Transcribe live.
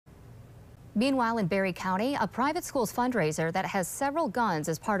Meanwhile, in Berry County, a private school's fundraiser that has several guns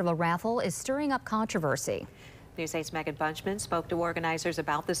as part of a raffle is stirring up controversy. News 8's Megan Bunchman spoke to organizers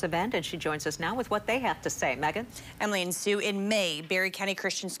about this event, and she joins us now with what they have to say. Megan? Emily and Sue, in May, Berry County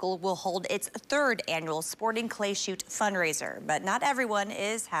Christian School will hold its third annual Sporting Clay Shoot fundraiser, but not everyone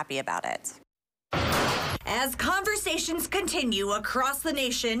is happy about it. As conversations continue across the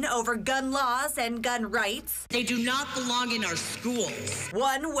nation over gun laws and gun rights, they do not belong in our schools.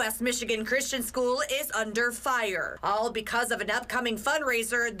 One West Michigan Christian school is under fire, all because of an upcoming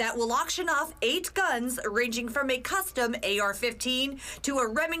fundraiser that will auction off 8 guns ranging from a custom AR-15 to a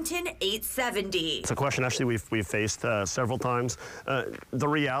Remington 870. It's a question actually we've faced several times. The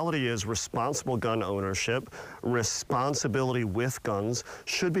reality is responsible gun ownership, responsibility with guns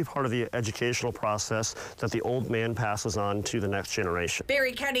should be part of the educational process that the old man passes on to the next generation.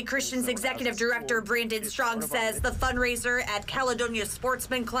 Berry County Christian's Executive Director Brandon Strong says the fundraiser at Caledonia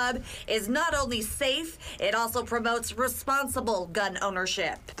Sportsman Club is not only safe, it also promotes responsible gun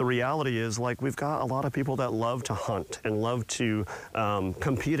ownership. The reality is, like, we've got a lot of people that love to hunt and love to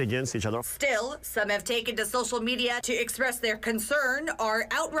compete against each other. Still, some have taken to social media to express their concern or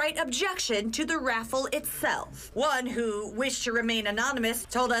outright objection to the raffle itself. One who wished to remain anonymous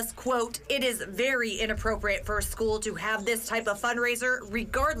told us, quote, "It is very inappropriate for a school to have this type of fundraiser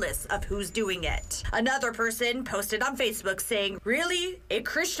regardless of who's doing it." Another person posted on Facebook saying, "Really? A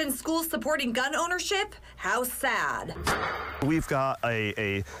Christian school supporting gun ownership? How sad." We've got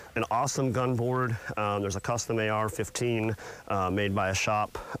an awesome gun board. There's a custom AR-15 made by a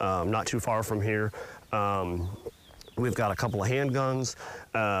shop not too far from here. We've got a couple of handguns,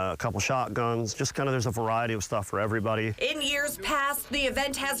 a couple shotguns, just kind of there's a variety of stuff for everybody. In years past, the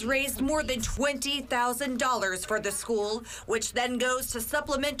event has raised more than $20,000 for the school, which then goes to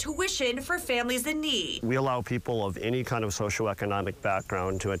supplement tuition for families in need. We allow people of any kind of socioeconomic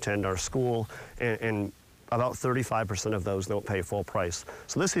background to attend our school, and about 35% of those don't pay full price.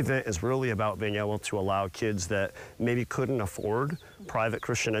 So this event is really about being able to allow kids that maybe couldn't afford private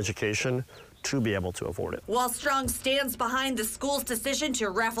Christian education to be able to afford it. While Strong stands behind the school's decision to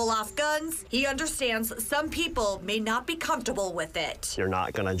raffle off guns, he understands some people may not be comfortable with it. You're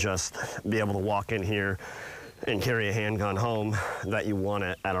not going to just be able to walk in here and carry a handgun home that you won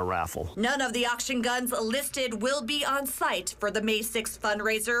it at a raffle. None of the auction guns listed will be on site for the May 6th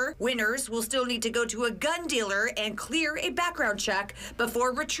fundraiser. Winners will still need to go to a gun dealer and clear a background check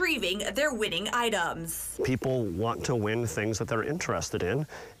before retrieving their winning items. People want to win things that they're interested in,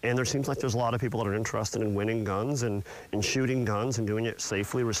 and there seems like there's a lot of people that are interested in winning guns and shooting guns and doing it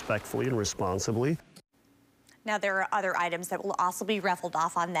safely, respectfully, and responsibly. Now, there are other items that will also be raffled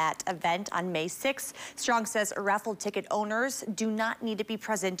off on that event on May 6th. Strong says raffle ticket owners do not need to be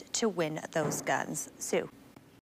present to win those guns. Sue.